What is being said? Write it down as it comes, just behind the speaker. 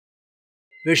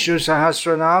Vishnu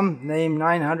Sahasranam, name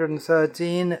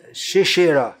 913,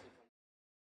 Sisirah.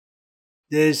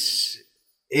 This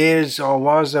is or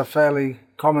was a fairly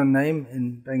common name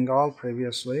in Bengal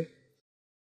previously,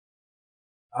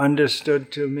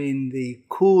 understood to mean the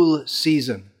cool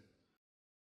season.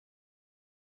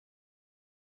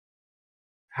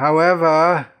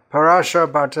 However,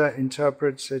 Parashar Bhatta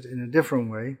interprets it in a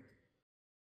different way.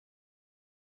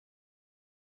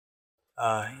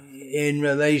 In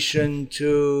relation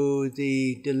to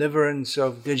the deliverance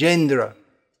of Gajendra,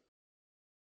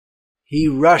 he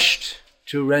rushed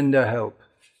to render help.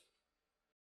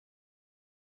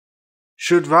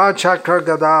 Shudva chakra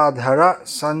gadadhara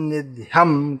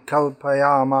sannidhyam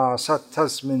kalpayama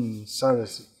sattasmin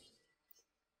sarasi.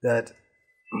 That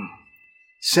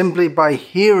simply by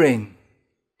hearing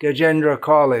Gajendra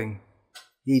calling,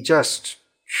 he just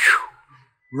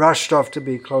rushed off to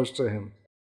be close to him.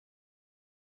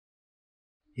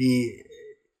 The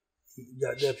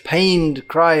pained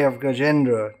cry of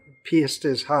Gajendra pierced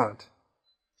his heart.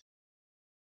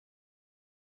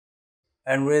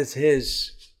 And with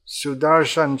his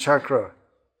Sudarshan chakra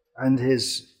and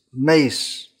his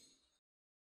mace,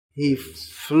 he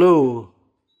flew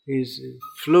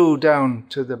down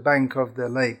to the bank of the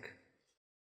lake.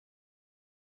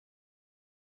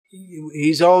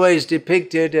 He's always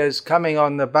depicted as coming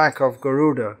on the back of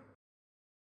Garuda.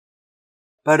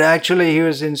 But actually he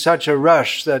was in such a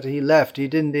rush that he left. He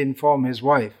didn't inform his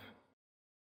wife,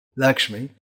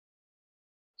 Lakshmi.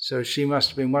 So she must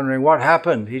have been wondering, what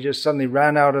happened? He just suddenly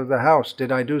ran out of the house.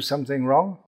 Did I do something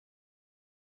wrong?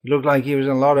 It looked like he was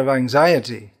in a lot of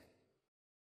anxiety.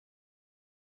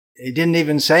 He didn't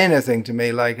even say anything to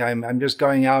me like, I'm just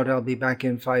going out, I'll be back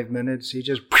in 5 minutes. He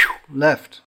just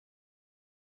left.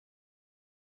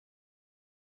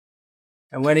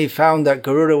 And when he found that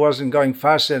Garuda wasn't going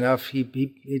fast enough,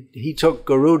 he took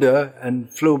Garuda and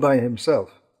flew by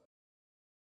himself.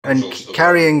 And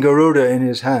carrying Garuda in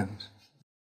his hand.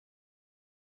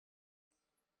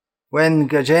 When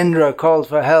Gajendra called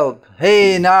for help,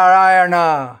 "Hey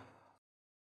Narayana,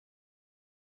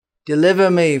 deliver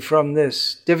me from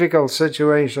this difficult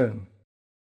situation,"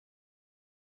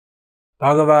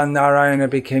 Bhagavan Narayana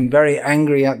became very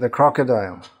angry at the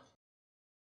crocodile.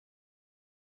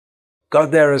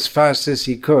 Got there as fast as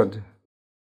he could,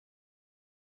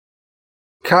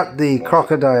 cut the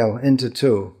crocodile into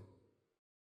two,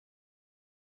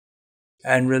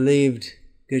 and relieved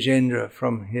Gajendra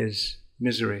from his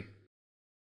misery.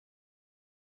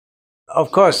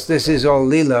 Of course, this is all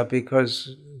Leela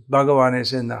because Bhagavan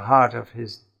is in the heart of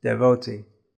his devotee.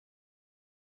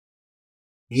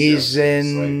 He's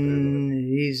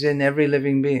in every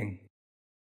living being.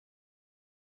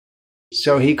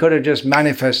 So he could have just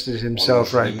manifested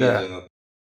himself right there.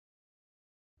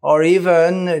 Or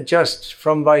even just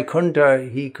from Vaikuntha,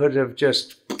 he could have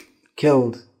just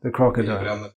killed the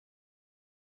crocodile.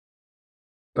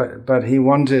 But he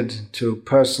wanted to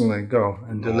personally go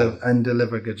and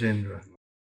deliver Gajendra.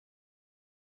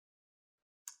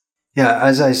 Yeah,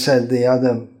 as I said,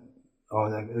 the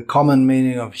common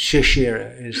meaning of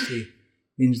Sisirah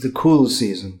means the cool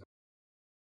season.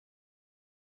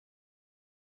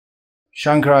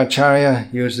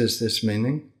 Shankaracharya uses this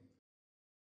meaning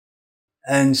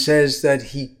and says that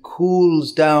he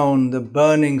cools down the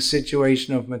burning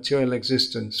situation of material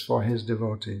existence for his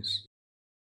devotees.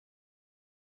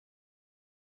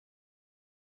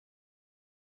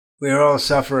 We are all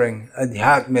suffering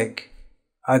adhyatmic,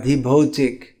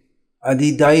 adhibhotik,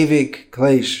 adidaivik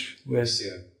klesh, with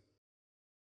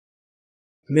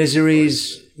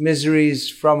miseries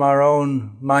from our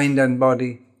own mind and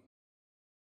body,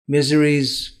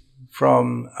 miseries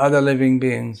from other living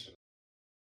beings,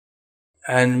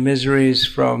 and miseries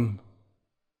from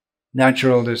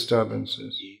natural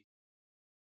disturbances.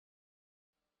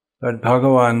 But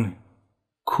Bhagavan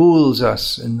cools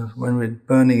us when we're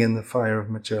burning in the fire of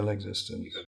material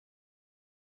existence.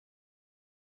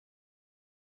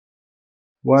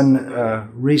 One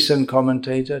recent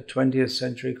commentator, 20th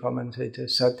century commentator,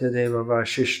 Satyadeva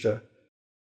Vasishta,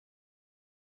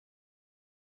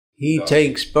 he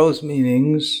takes both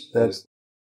meanings, that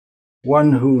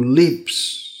one who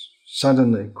leaps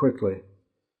suddenly, quickly,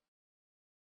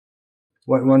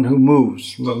 one who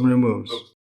moves,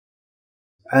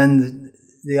 and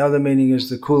the other meaning is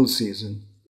the cool season,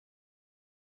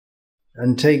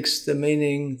 and takes the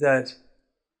meaning that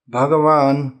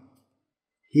Bhagavan,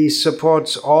 he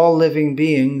supports all living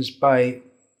beings by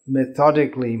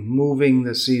methodically moving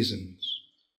the seasons.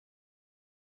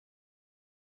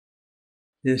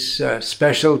 This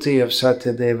specialty of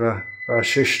Satyadeva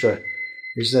Vasishta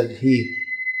is that he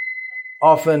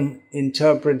often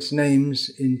interprets names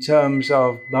in terms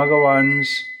of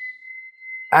Bhagavan's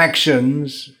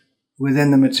actions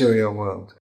within the material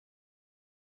world,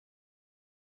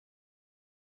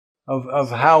 of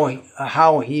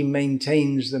how he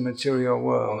maintains the material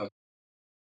world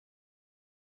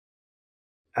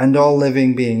and all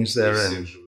living beings therein.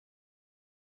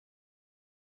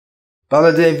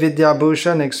 Baladev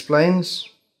Vidyabhushan explains,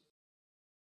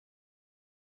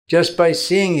 just by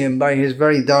seeing him, by his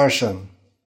very darshan,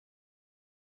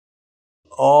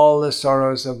 all the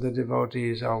sorrows of the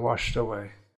devotees are washed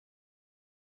away.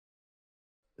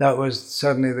 That was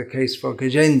certainly the case for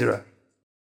Gajendra.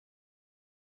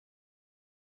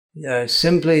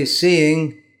 Simply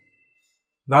seeing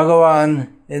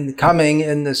Bhagavan coming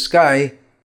in the sky,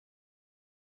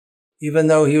 even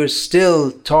though he was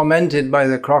still tormented by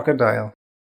the crocodile,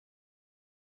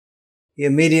 he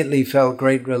immediately felt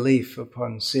great relief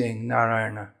upon seeing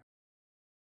Narayana,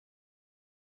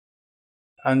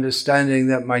 understanding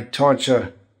that my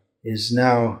torture is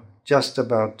now just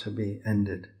about to be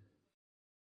ended.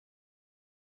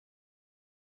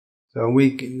 So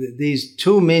these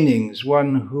two meanings,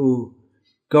 one who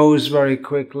goes very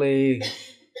quickly,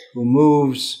 who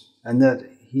moves, and that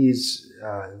he's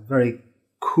very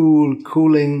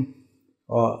cooling,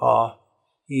 or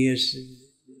he is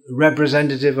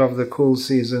representative of the cool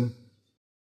season.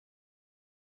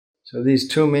 So these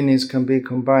two meanings can be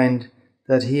combined,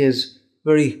 that he is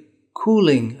very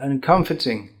cooling and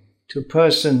comforting to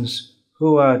persons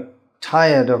who are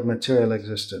tired of material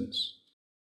existence.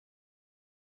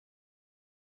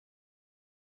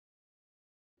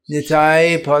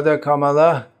 Nitai pada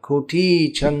kamala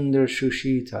koti chandra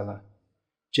shushitala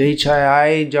jai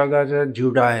chayai jagata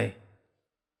judai.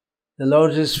 The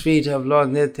lotus feet of Lord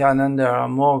Nityananda are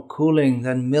more cooling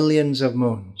than millions of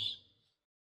moons.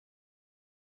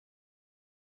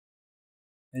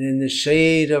 And in the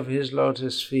shade of his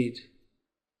lotus feet,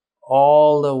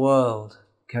 all the world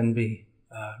can be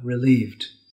relieved.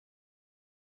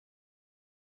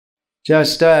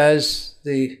 Just as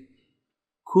the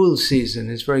cool season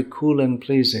is very cool and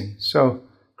pleasing. So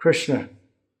Krishna,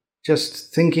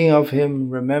 just thinking of him,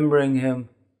 remembering him,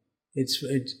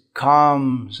 it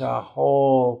calms our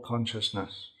whole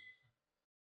consciousness.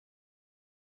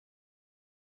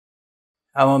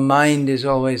 Our mind is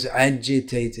always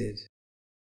agitated.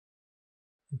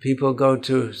 People go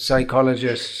to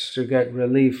psychologists to get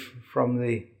relief from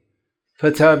the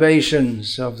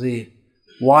perturbations of the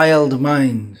wild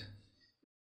mind.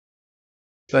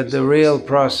 But the real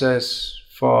process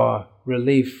for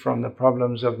relief from the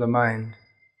problems of the mind,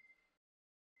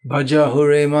 Bhaja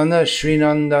Huremana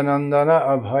Srinandanandana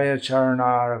Abhaya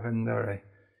Charanaravindaraya,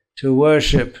 to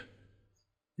worship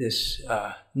this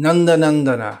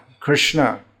Nandanandana,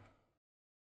 Krishna,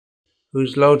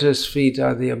 whose lotus feet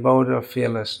are the abode of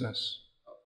fearlessness.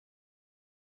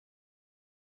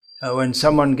 When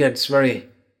someone gets very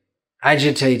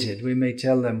agitated, we may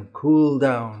tell them, cool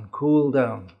down, cool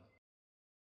down.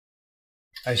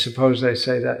 I suppose they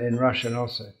say that in Russian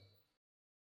also.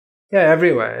 Yeah,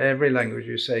 everywhere, every language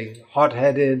you say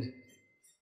hot-headed,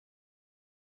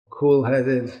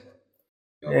 cool-headed,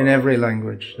 in every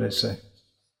language they say.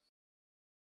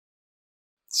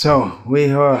 So, we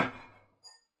are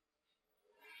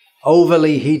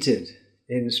overly heated,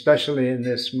 especially in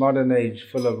this modern age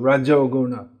full of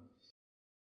rajoguna.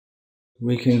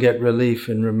 We can get relief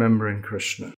in remembering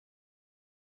Krishna.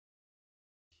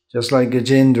 Just like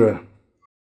Gajendra,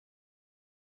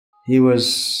 he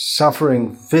was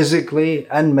suffering physically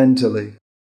and mentally.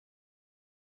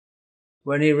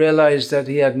 When he realized that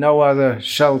he had no other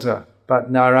shelter but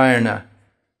Narayana,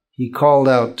 he called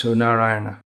out to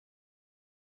Narayana.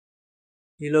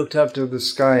 He looked up to the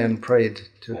sky and prayed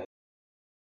to,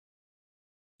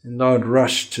 and Lord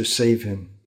rushed to save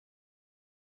him.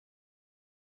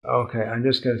 Okay, I'm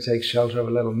just going to take shelter of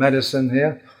a little medicine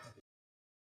here.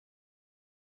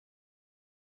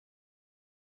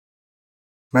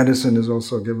 Medicine is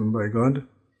also given by God.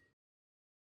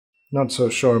 Not so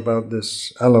sure about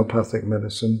this allopathic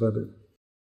medicine, but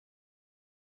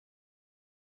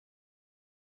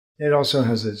it also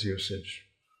has its usage.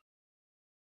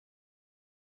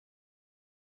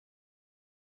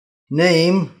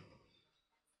 Name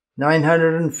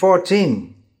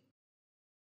 914.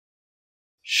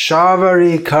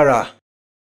 Sarvarikarah.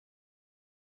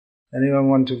 Anyone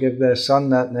want to give their son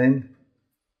that name?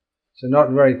 It's a not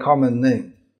very common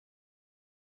name.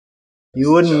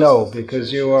 You wouldn't know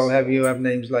because you have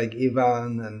names like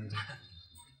Ivan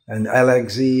and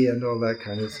Alexei and all that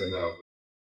kind of thing.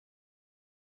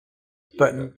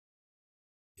 But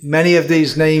many of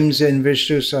these names in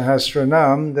Vishnu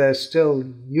Sahasranam, they're still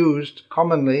used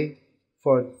commonly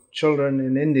for children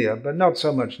in India, but not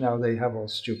so much now. They have all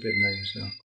stupid names now.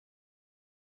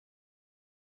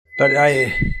 But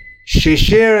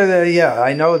Sisirah, yeah,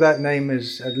 I know that name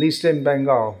is, at least in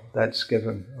Bengal, that's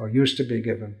given, or used to be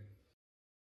given.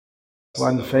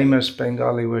 One famous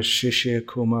Bengali was Shishir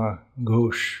Kumar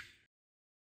Ghosh.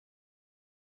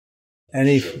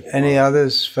 Any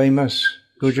others famous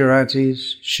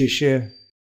Gujaratis? Shishir?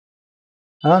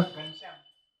 Huh?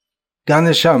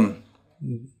 Ganesham.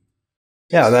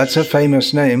 Yeah, that's a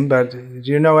famous name, but do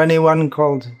you know anyone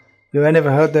called, you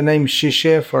ever heard the name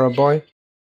Shishir for a boy?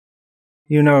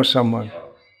 You know someone.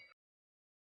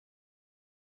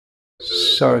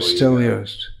 So still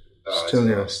used. Still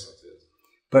used.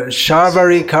 But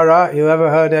Sarvarikarah, you ever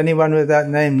heard anyone with that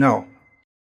name? No.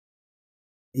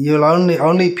 You'll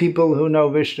only people who know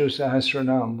Vishnu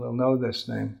Sahasranam will know this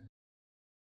name.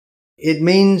 It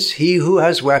means he who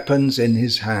has weapons in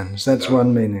his hands. That's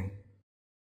one meaning.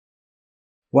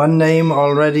 One name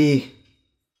already,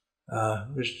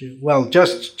 well,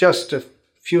 just a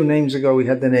few names ago we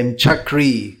had the name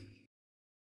Chakri.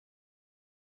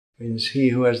 Means he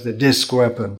who has the disc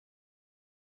weapon.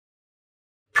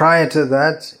 Prior to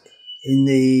that, in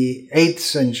the 8th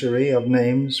century of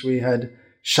names, we had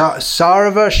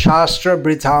Sarva Shastra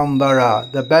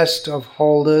Britambara, the best of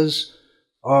holders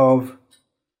of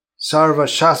Sarva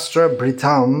Shastra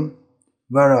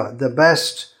Britambara, the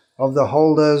best of the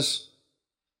holders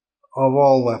of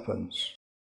all weapons.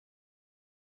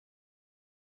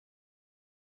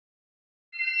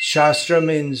 Shastra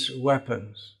means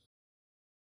weapons.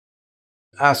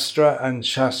 Astra and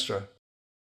Shastra.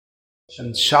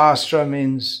 And Shastra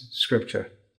means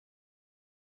scripture.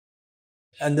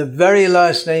 And the very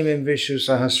last name in Vishnu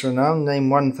Sahasranam, name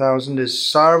 1000, is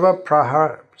Sarva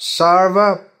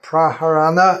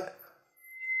Praharana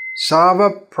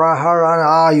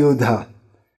Ayudha,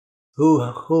 who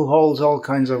holds all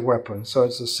kinds of weapons. So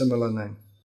it's a similar name.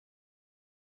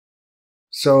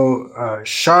 So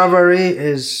Sarvari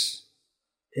is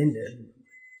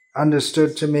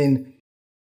understood to mean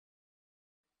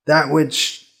that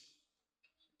which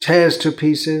tears to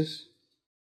pieces,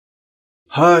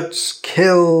 hurts,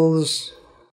 kills,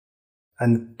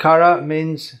 and kara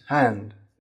means hand.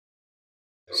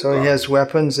 So he has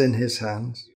weapons in his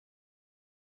hands.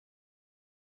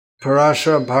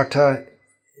 Parashara Bhatta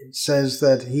says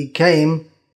that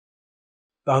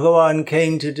Bhagavan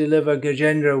came to deliver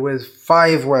Gajendra with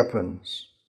 5 weapons.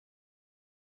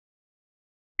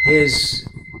 His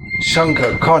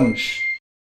Shankar, conch.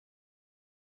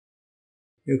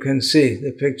 You can see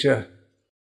the picture.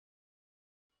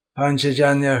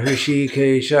 Panchajanya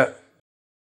Hrishikesha.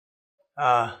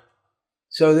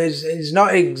 So it's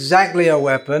not exactly a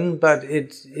weapon, but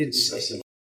it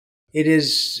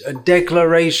is a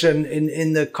declaration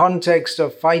in the context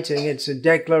of fighting. It's a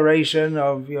declaration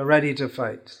of you're ready to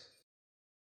fight.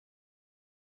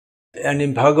 And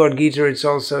in Bhagavad Gita it's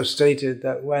also stated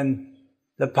that when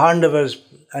the Pandavas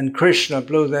and Krishna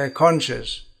blew their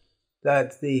conches,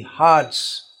 that the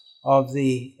hearts of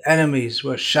the enemies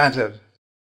were shattered.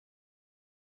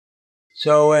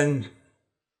 So when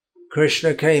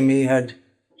Krishna came, he had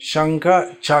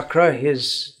Shankha, Chakra,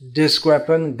 his disc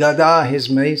weapon, Gada, his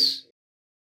mace.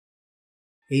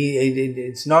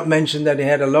 It's not mentioned that he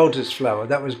had a lotus flower.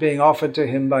 That was being offered to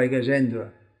him by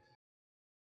Gajendra.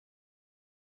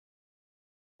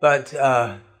 But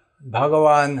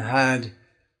Bhagavan had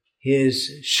his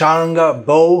Shanga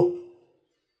bow.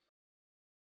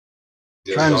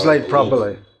 Translate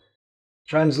properly.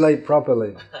 Translate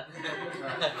properly.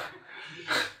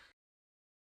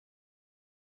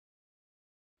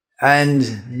 And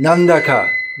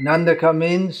Nandaka. Nandaka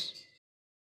means,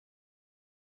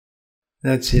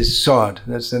 that's his sword.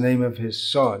 That's the name of his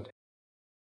sword.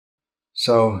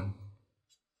 So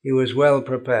he was well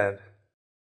prepared.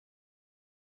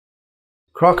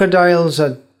 Crocodiles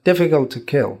are difficult to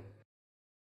kill.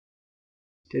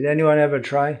 Did anyone ever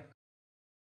try?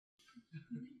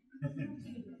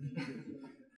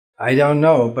 I don't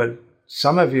know, but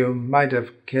some of you might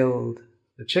have killed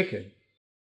a chicken.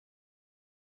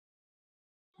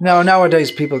 No,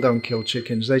 nowadays people don't kill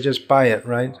chickens, they just buy it,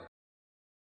 right?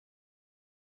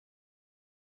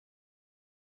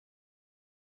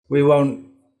 We won't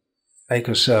make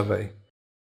a survey.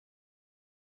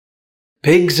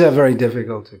 Pigs are very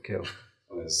difficult to kill.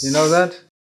 Yes. You know that?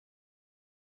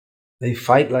 They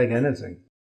fight like anything.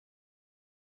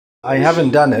 I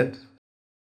haven't done it.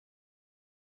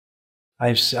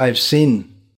 I've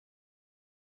seen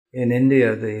in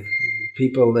India the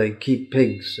people, they keep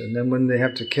pigs, and then when they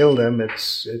have to kill them,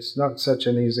 it's not such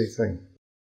an easy thing.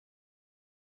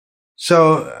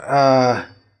 So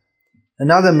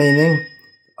another meaning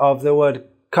of the word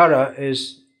kara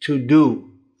is to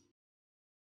do.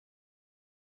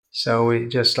 So we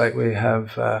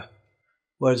have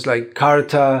words like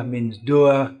karta means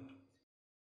doer.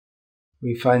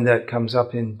 We find that comes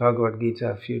up in Bhagavad Gita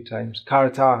a few times.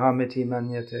 Karta hamiti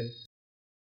manyate.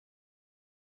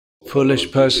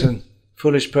 Foolish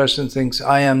person thinks,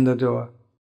 I am the doer.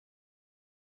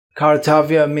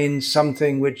 Kartavya means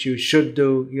something which you should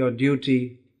do, your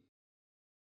duty.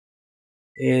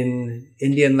 In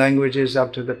Indian languages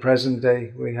up to the present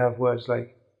day, we have words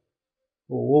like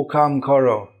Wukam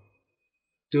koro,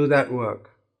 do that work.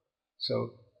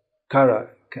 So kara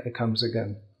comes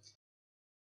again.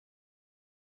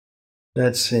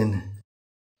 That's in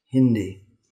Hindi.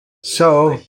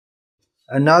 So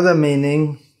another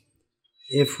meaning,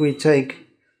 if we take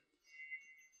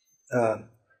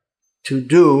to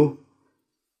do,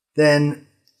 then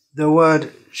the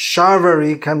word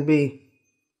sarvari can be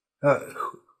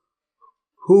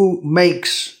who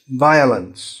makes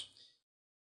violence.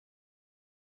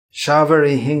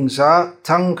 Sarvari hingsa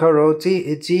tankaroti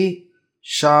iti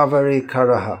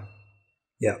sarvarikaraha.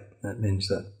 Yeah, that means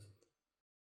that.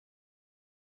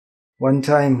 One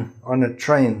time on a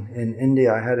train in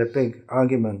India, I had a big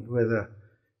argument with a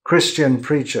Christian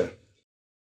preacher.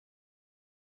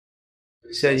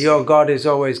 He said, your God is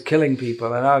always killing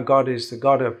people and our God is the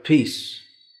God of peace.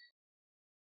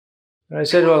 And I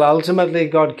said, well, ultimately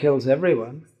God kills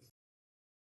everyone.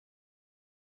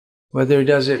 Whether he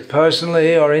does it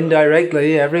personally or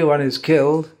indirectly, everyone is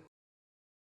killed.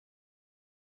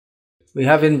 We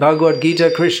have in Bhagavad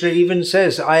Gita, Krishna even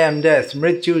says, I am death,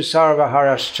 mrityu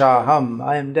sarvarikarah.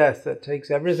 I am death that takes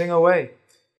everything away.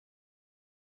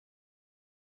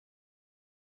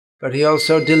 But he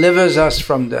also delivers us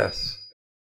from death.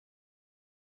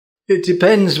 It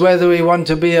depends whether we want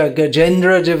to be a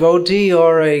Gajendra devotee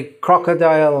or a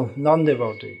crocodile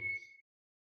non-devotee.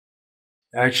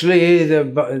 Actually, the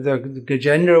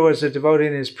Gajendra was a devotee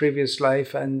in his previous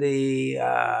life, and the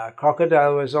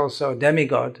crocodile was also a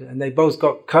demigod, and they both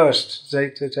got cursed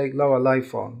to take lower life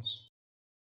forms.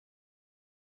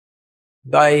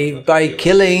 By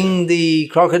killing the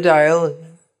crocodile,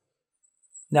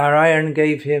 Narayan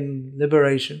gave him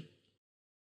liberation.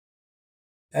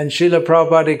 And Srila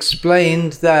Prabhupada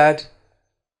explained that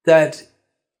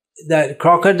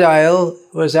crocodile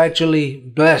was actually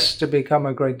blessed to become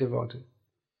a great devotee.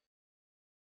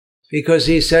 Because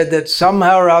he said that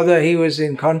somehow or other he was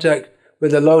in contact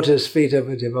with the lotus feet of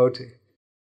a devotee.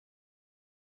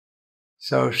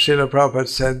 So Srila Prabhupada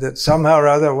said that somehow or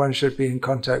other one should be in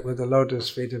contact with the lotus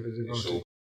feet of a devotee.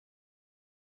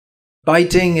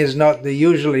 Biting is not the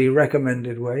usually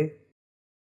recommended way,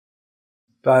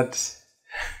 but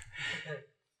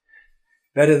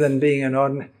better than being an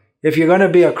ordinary. If you're going to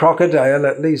be a crocodile,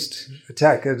 at least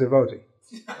attack a devotee.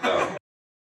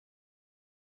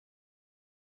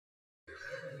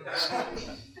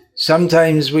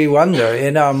 Sometimes we wonder,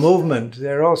 in our movement,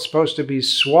 they're all supposed to be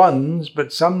swans,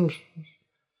 but some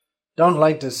don't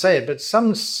like to say it, but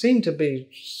some seem to be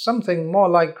something more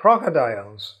like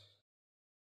crocodiles.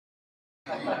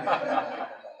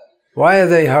 Why are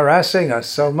they harassing us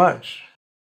so much?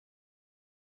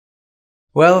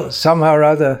 Well, somehow or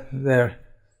other, they're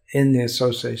in the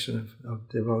association of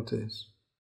devotees.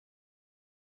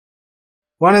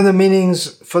 One of the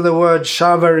meanings for the word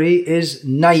sarvari is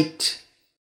night.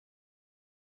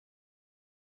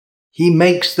 He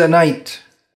makes the night.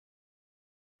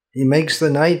 He makes the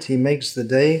night, he makes the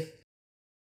day.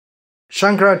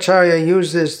 Shankaracharya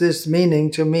uses this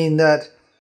meaning to mean that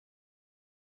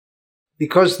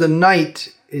because the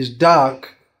night is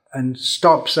dark and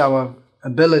stops our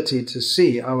ability to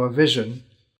see, our vision,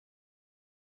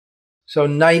 so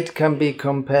night can be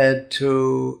compared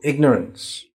to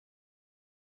ignorance.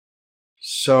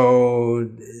 So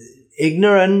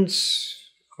ignorance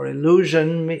or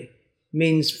illusion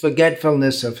means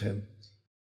forgetfulness of him.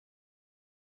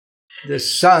 The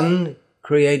sun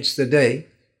creates the day,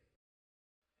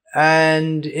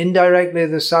 and indirectly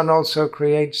the sun also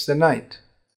creates the night.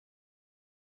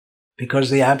 Because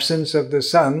the absence of the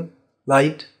sun,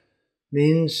 light,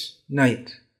 means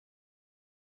night.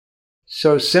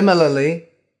 So similarly,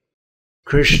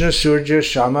 Krishna surja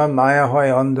shama maya hoy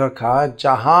andhakar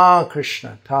jaha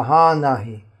Krishna taha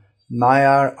nahi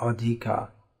mayar adhikar.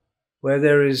 Where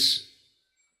there is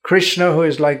Krishna, who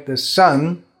is like the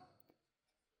sun,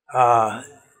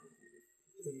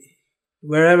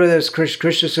 wherever there's Krishna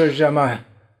surja maya.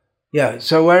 Yeah,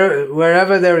 so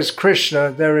wherever there is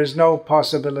Krishna, there is no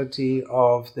possibility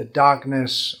of the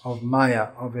darkness of maya,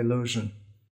 of illusion.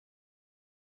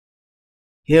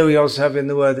 Here we also have in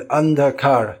the word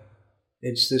andhakar.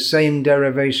 It's the same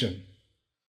derivation.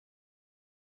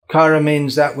 Kara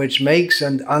means that which makes,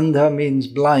 and andha means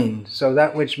blind. So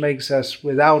that which makes us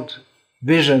without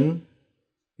vision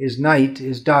is night,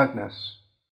 is darkness.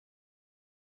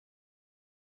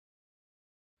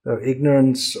 So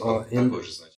ignorance or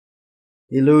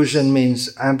illusion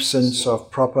means absence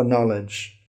of proper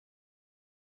knowledge.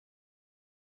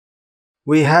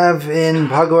 We have in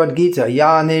Bhagavad Gita,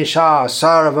 Ya Nesha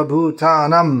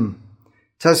Sarvabhutanam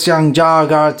Tasyang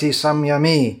Jagarti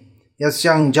Samyami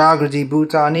Yasyang Jagrati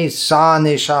Bhutani Sa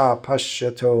Nesha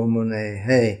Pashyato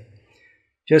Munehe.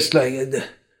 Just like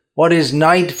what is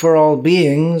night for all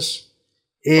beings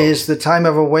is the time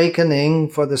of awakening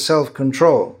for the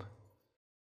self-controlled.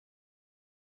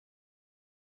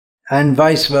 And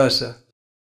vice versa.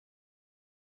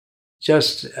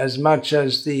 Just as much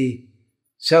as the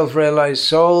self-realized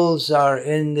souls are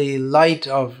in the light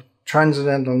of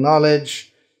transcendental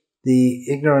knowledge, the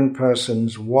ignorant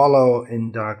persons wallow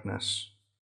in darkness.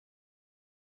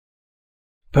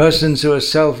 Persons who are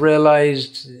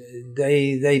self-realized,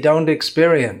 they don't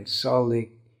experience all the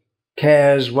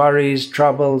cares, worries,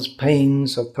 troubles,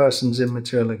 pains of persons in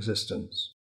material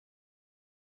existence.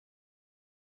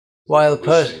 While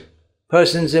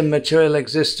persons in material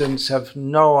existence have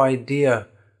no idea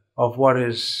of what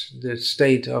is the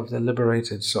state of the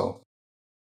liberated soul.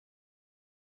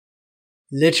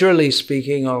 Literally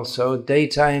speaking also,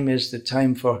 daytime is the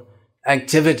time for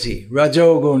activity,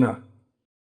 rajoguna.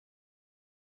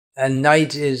 And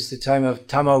night is the time of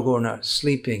tamoguna,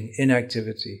 sleeping,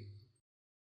 inactivity.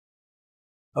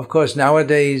 Of course,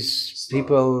 nowadays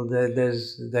people,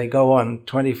 they go on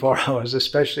 24 hours,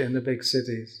 especially in the big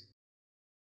cities.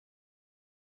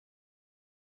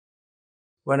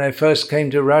 When I first came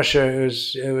to Russia,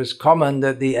 it was common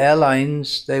that the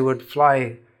airlines, they would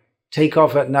take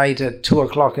off at night at 2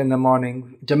 o'clock in the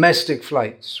morning, domestic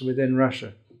flights within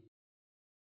Russia.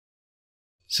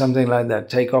 Something like that,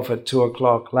 take off at 2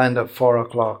 o'clock, land at 4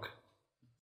 o'clock.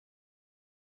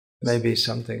 Maybe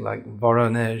something like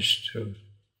Voronezh to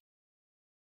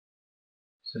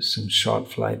just some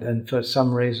short flight. And for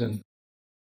some reason,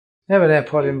 they have an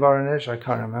airport in Voronezh, I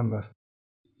can't remember.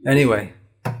 Anyway,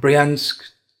 Bryansk,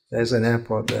 there's an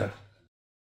airport there.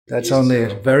 That's only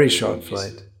a very short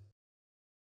flight.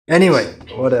 Anyway,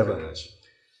 whatever.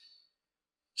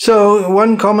 So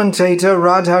one commentator,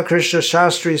 Radha Krishna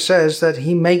Shastri, says that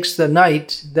he makes the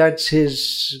night, that's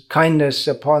his kindness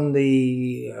upon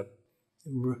the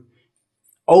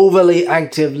overly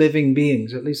active living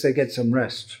beings. At least they get some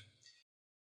rest.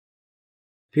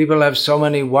 People have so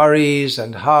many worries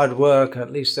and hard work,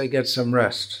 at least they get some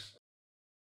rest.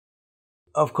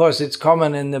 Of course, it's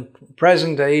common in the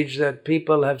present age that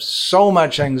people have so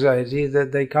much anxiety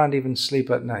that they can't even sleep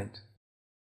at night.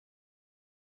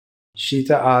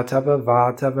 Shita atapa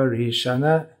vatava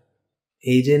rishana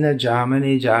edina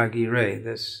jamani jagire.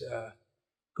 This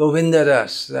Govinda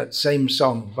Das, that same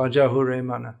song, Vajahure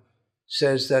Mana,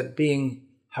 says that being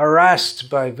harassed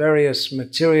by various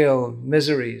material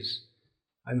miseries,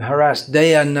 I'm harassed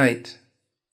day and night.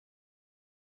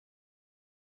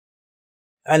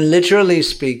 And literally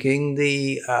speaking,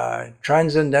 the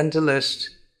transcendentalist,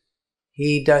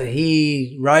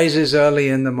 he rises early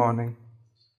in the morning.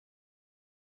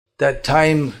 That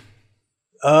time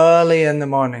early in the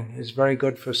morning is very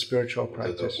good for spiritual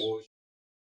practice.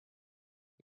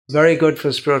 Very good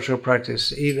for spiritual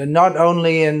practice, even not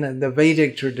only in the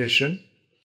Vedic tradition,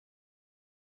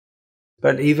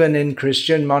 but even in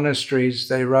Christian monasteries,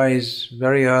 they rise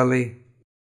very early.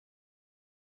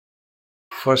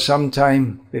 For some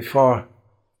time before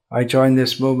I joined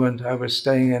this movement, I was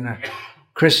staying in a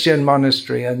Christian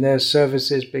monastery, and their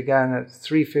services began at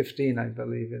 3:15, I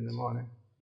believe, in the morning.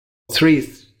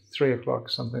 3 o'clock,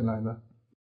 something like that.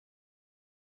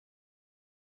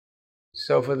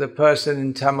 So for the person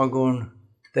in Tamagun,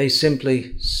 they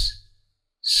simply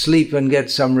sleep and get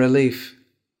some relief.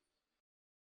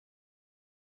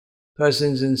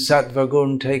 Persons in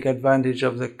Sattvagun take advantage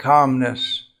of the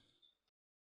calmness,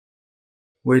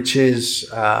 which is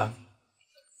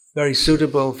very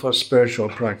suitable for spiritual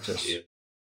practice.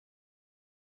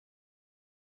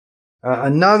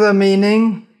 Another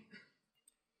meaning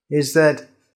is that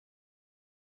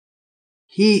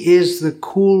he is the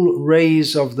cool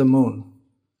rays of the moon.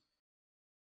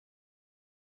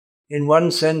 In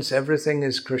one sense, everything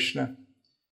is Krishna,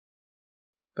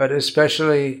 but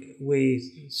especially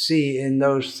we see in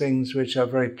those things which are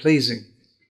very pleasing.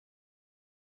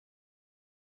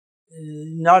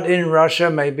 Not in Russia,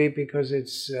 maybe, because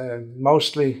it's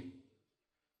mostly,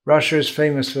 Russia is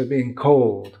famous for being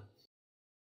cold,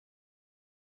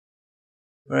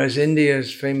 whereas India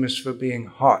is famous for being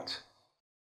hot.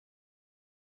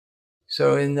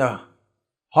 So in the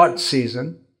hot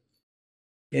season,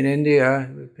 In India,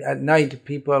 at night,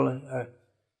 people,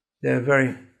 they're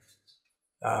very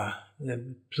they're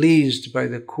pleased by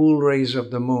the cool rays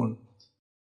of the moon.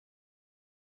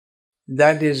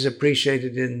 That is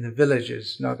appreciated in the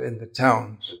villages, not in the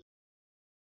towns.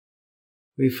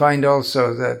 We find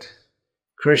also that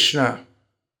Krishna,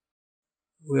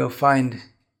 we'll find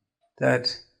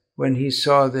that when he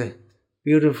saw the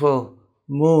beautiful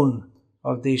moon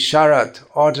of the Sharat,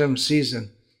 autumn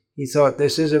season, he thought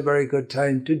this is a very good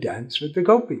time to dance with the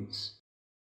gopis.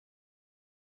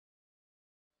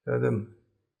 So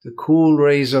the cool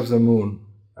rays of the moon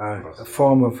are a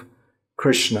form of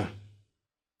Krishna,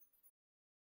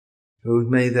 who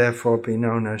may therefore be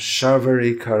known as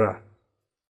sarvarikarah.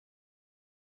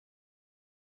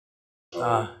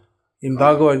 In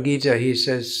Bhagavad Gita he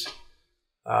says,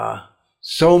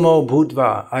 Somo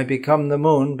Bhutva, I become the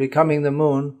moon. Becoming the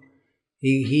moon,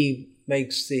 he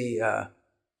makes the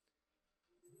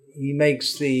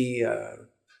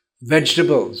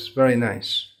vegetables very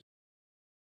nice.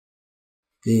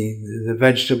 The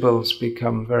vegetables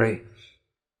become very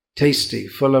tasty,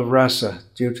 full of rasa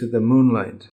due to the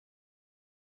moonlight.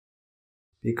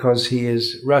 Because he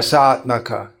is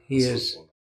rasatmaka, he is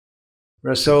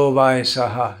rasovai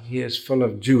saha, he is full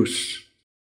of juice.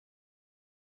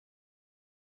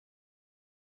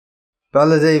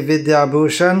 Baladev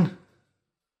Vidyabhushan,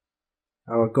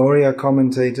 our Gauriya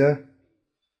commentator,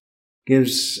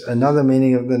 gives another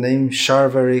meaning of the name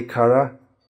sarvarikara.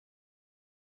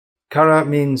 Kara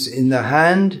means in the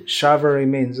hand, sarvari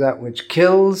means that which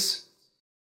kills.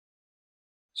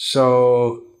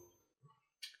 So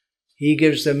he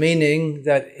gives the meaning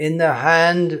that in the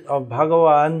hand of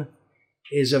Bhagavan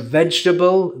is a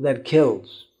vegetable that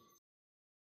kills.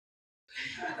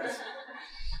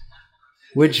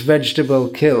 Which vegetable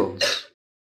kills?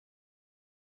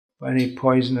 Any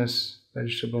poisonous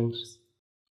vegetables?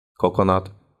 Coconut.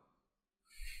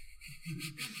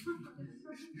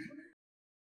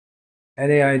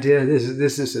 Any idea?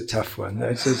 This is a tough one.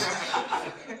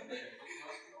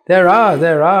 There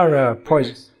are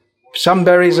poison. Some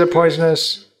berries are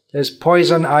poisonous. There's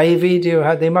poison ivy.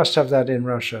 They must have that in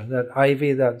Russia. That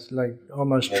ivy that's like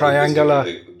almost triangular.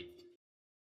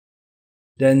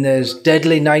 Then there's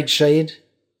deadly nightshade.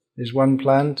 There's one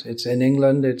plant. It's in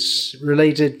England. It's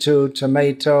related to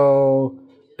tomato,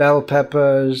 bell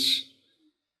peppers.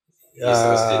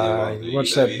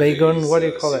 What's that? Bagun? What do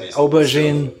you call it?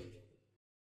 Aubergine.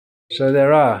 So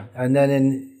there are. And then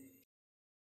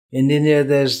in India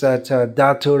there's that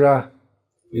datura.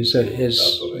 Is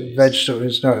vegetable.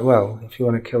 It's not, well, if you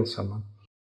want to kill someone.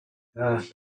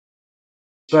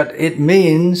 But it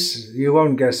means, you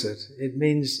won't guess it, it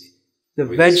means the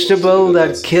vegetable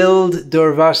that killed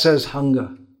Durvasa's hunger.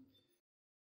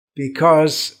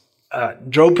 Because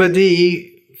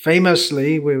Draupadi,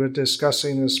 famously, we were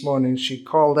discussing this morning, she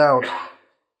called out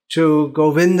to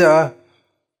Govinda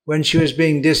when she was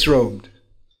being disrobed.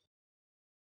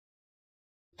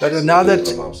 But another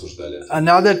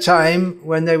time,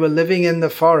 when they were living in the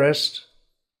forest,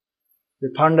 the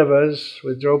Pandavas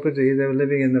with Draupadi, they were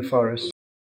living in the forest.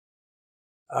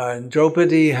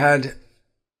 Draupadi had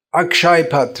Akshay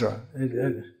Patra,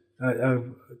 a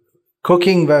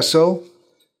cooking vessel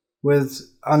with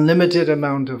unlimited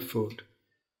amount of food.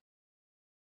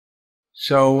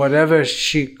 So whatever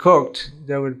she cooked,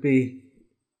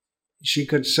 she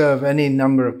could serve any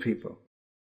number of people.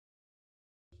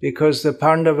 Because the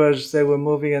Pandavas, they were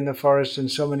moving in the forest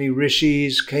and so many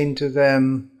rishis came to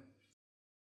them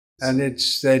and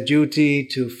it's their duty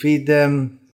to feed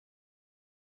them.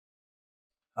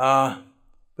 But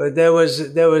there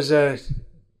was a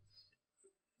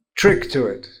trick to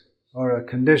it, or a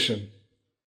condition,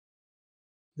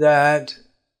 that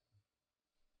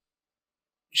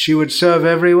she would serve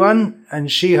everyone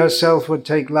and she herself would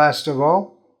take last of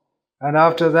all, and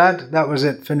after that was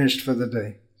it, finished for the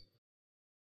day.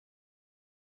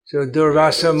 So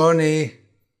Durvasa Muni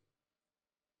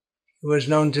was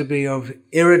known to be of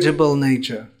irritable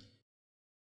nature.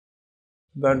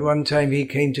 But one time he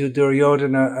came to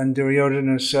Duryodhana and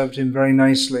Duryodhana served him very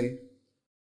nicely.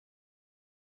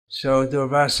 So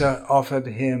Durvasa offered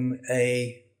him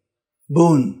a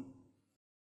boon.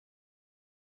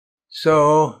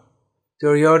 So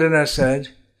Duryodhana said,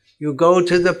 you go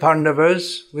to the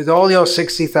Pandavas with all your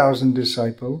 60,000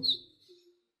 disciples,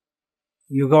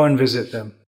 you go and visit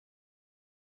them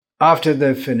after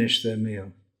they've finished their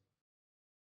meal.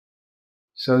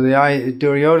 So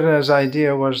Duryodhana's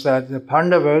idea was that the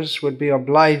Pandavas would be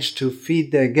obliged to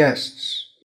feed their guests,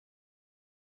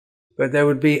 but they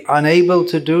would be unable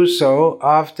to do so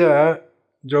after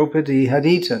Draupadi had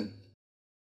eaten.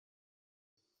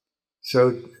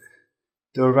 So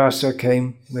Durvasa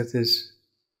came with his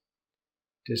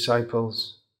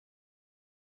disciples.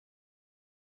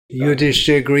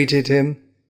 Yudhishthira greeted him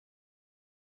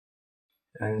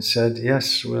and said,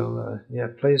 yes,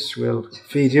 please, we'll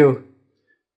feed you.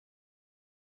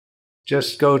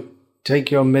 Just go take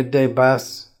your midday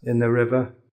bath in the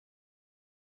river.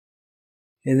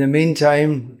 In the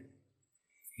meantime,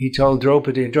 he told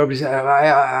Draupadi. Draupadi said,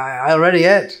 I already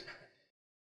ate.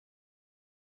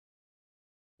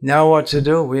 Now what to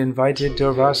do? We invited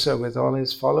Durvasa with all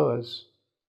his followers.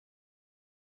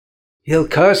 He'll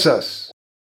curse us.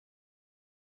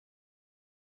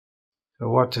 So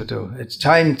what to do? It's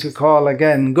time to call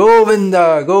again,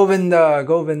 Govinda, Govinda,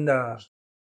 Govinda.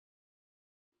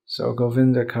 So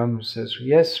Govinda comes, says,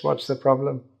 yes, what's the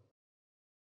problem?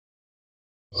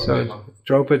 So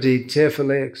Draupadi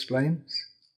tearfully explains.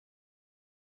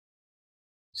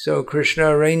 So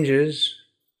Krishna arranges.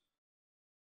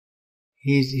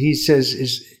 He says,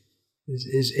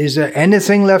 is there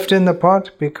anything left in the pot?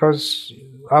 Because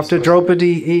after Draupadi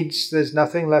eats, there's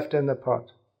nothing left in the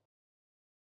pot.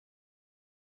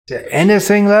 Is there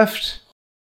anything left?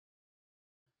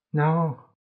 No.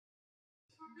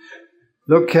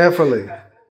 Look carefully.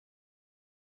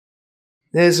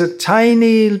 There's a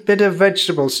tiny bit of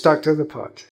vegetable stuck to the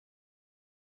pot.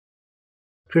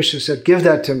 Krishna said, give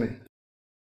that to me.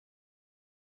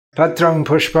 Patrang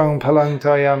pushpang palang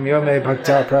tayam yome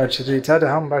bhakta prachati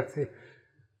tadaham bhakti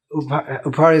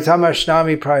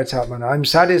uparitamashhnami prayatatmana. I'm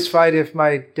satisfied if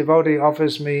my devotee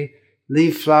offers me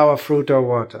leaf, flower, fruit or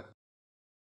water.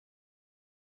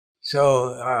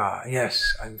 So,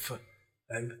 yes,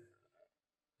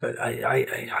 but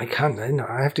I can't,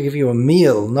 I have to give you a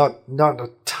meal, not a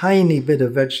tiny bit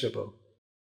of vegetable.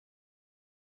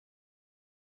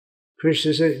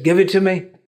 Krishna said, give it to me.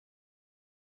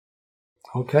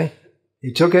 Okay,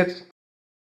 he took it.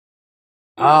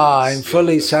 I'm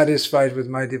fully satisfied with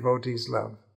my devotee's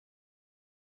love.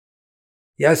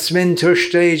 Yasmin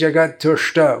tushte jagat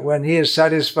tushta. When he is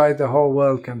satisfied, the whole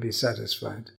world can be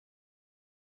satisfied.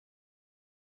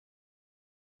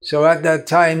 So at that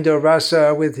time,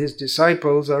 Durvasa with his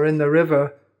disciples are in the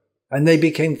river, and they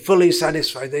became fully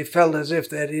satisfied. They felt as if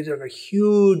they had eaten a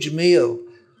huge meal.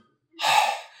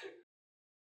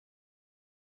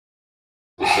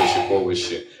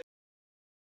 Овощи.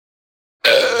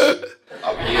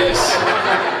 Объелись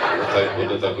вот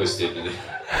до такой степени.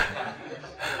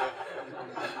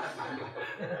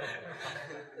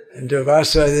 And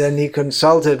Durvasa, then he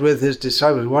consulted with his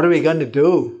disciples, what are we going to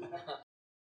do?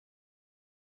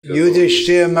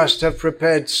 Yudhishthira must have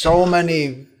prepared so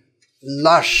many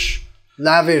lush,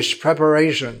 lavish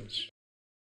preparations,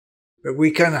 but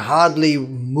we can hardly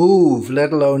move,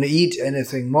 let alone eat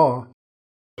anything more.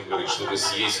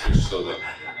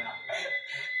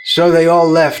 So they all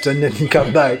left and didn't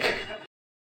come back.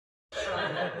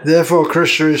 Therefore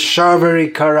Krishna is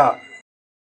sarvarikarah.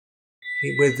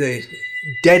 With the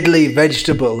deadly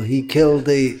vegetable, he killed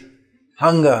the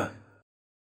hunger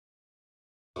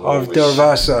of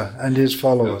Durvasa and his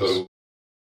followers.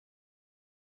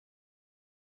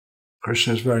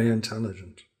 Krishna is very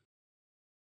intelligent.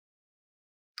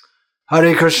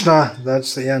 Hare Krishna,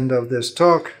 that's the end of this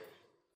talk.